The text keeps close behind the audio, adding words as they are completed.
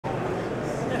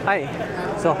Hi.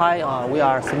 So hi, we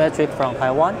are Cymmetrik from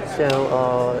Taiwan.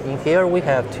 So in here we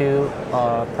have two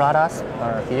products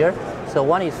here. So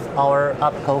one is our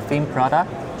optical film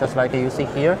product, just like you see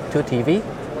here, 2 TV.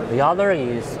 The other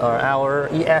is our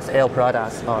ESL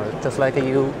products, just like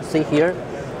you see here.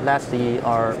 That's the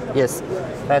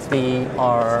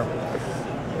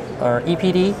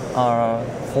EPD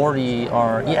for the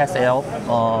ESL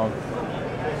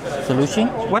solution.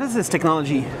 What is this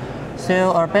technology?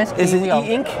 So basically, is it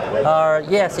e-ink?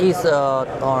 Yes, it's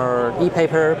our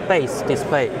e-paper based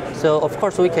display. So of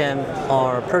course we can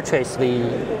purchase the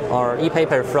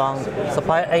e-paper from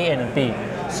supplier A and B.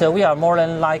 So we are more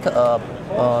than like a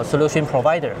solution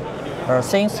provider.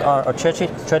 Since a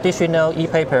traditional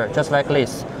e-paper, just like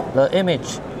this, the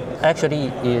image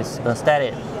actually is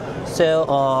static. So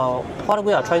what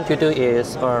we are trying to do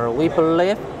is we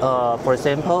believe, for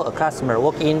example, a customer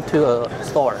walk into a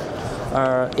store.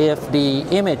 If the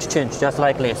image changes just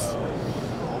like this,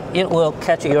 it will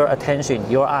catch your attention,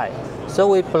 your eye. So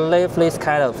we believe this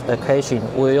kind of occasion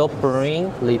will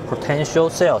bring the potential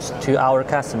sales to our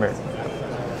customer.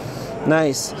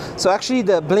 Nice. So actually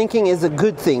the blinking is a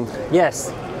good thing.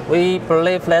 Yes, we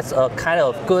believe that's a kind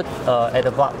of good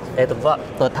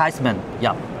advertisement.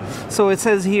 Yeah. So it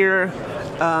says here,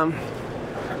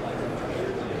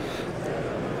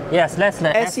 yes, that's the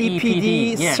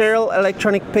SEPD, yes. Serial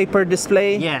Electronic Paper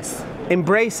Display. Yes.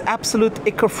 Embrace absolute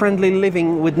eco-friendly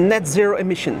living with net zero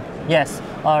emission. Yes,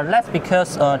 that's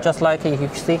because just like you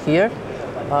see here,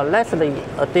 that's the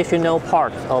additional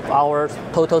part of our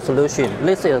total solution.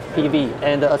 This is PV,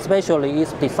 and especially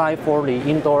it's designed for the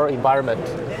indoor environment.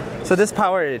 So this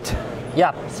power it?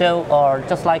 Yeah, so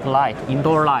just like light,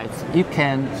 indoor lights, you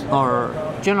can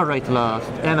generate the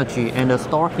energy and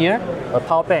store here a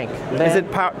power bank. Then, is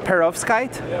it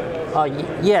perovskite?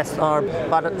 Yes,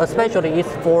 but especially it's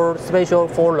special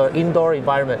for the indoor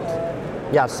environment.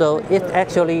 Yeah, so it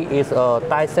actually is a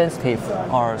dye-sensitive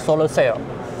or solar cell.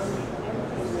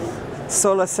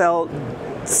 Solar cell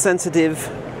sensitive?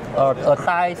 A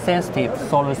dye-sensitive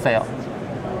solar cell.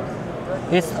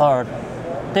 It's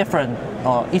different.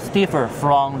 It's different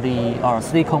from the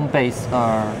silicon-based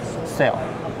cell.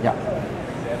 Yeah.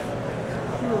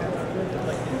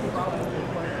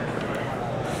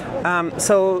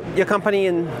 So your company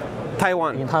in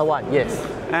Taiwan? In Taiwan, yes.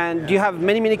 And do you have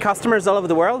many customers all over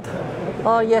the world?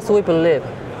 Yes, we believe.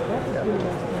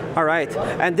 All right.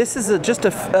 And this is just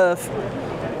a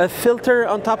filter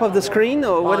on top of the screen,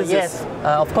 or what is yes. this?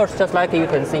 Of course, just like you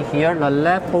can see here, the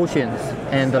left portions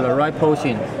and the right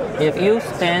portion. If you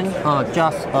stand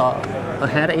just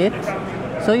ahead of it,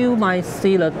 so you might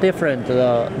see the difference.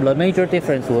 The major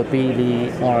difference would be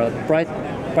the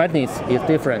brightness is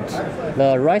different.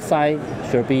 The right side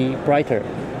should be brighter.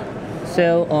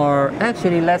 So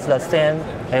actually that's the same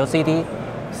LCD.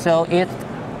 So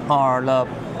the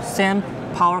same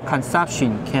power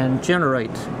consumption can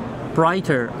generate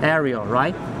brighter area,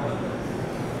 right?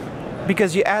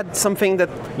 Because you add something that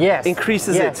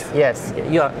increases it. Yes,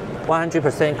 you are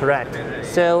 100% correct.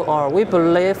 So we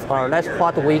believe that's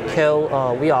what we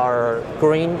call we are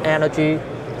green energy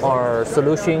or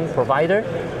solution provider.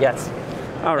 Yes.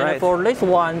 All right. And for this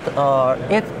one,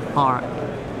 it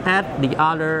add the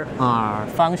other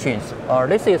functions.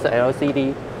 This is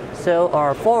LCD. So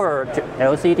for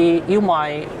LCD, you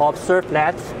might observe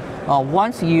that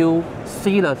once you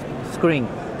see the screen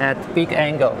at big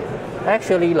angle,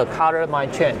 actually the color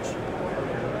might change.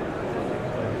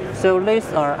 So this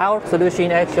our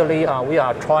solution actually we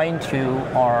are trying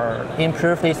to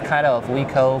improve this kind of we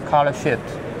call color shift.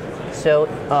 So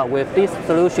with this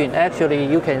solution, actually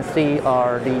you can see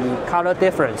the color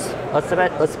difference,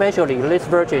 especially this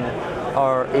version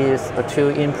is to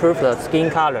improve the skin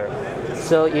color.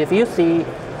 So if you see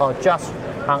just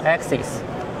on axis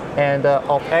and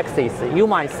off axis, you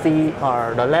might see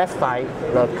the left side,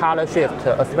 the color shift,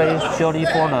 especially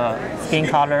for the skin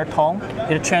color tone,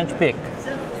 it change big.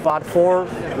 But for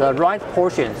the right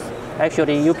portions,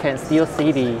 actually you can still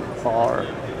see the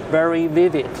very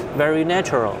vivid, very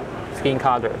natural skin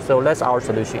color. So that's our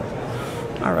solution.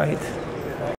 All right.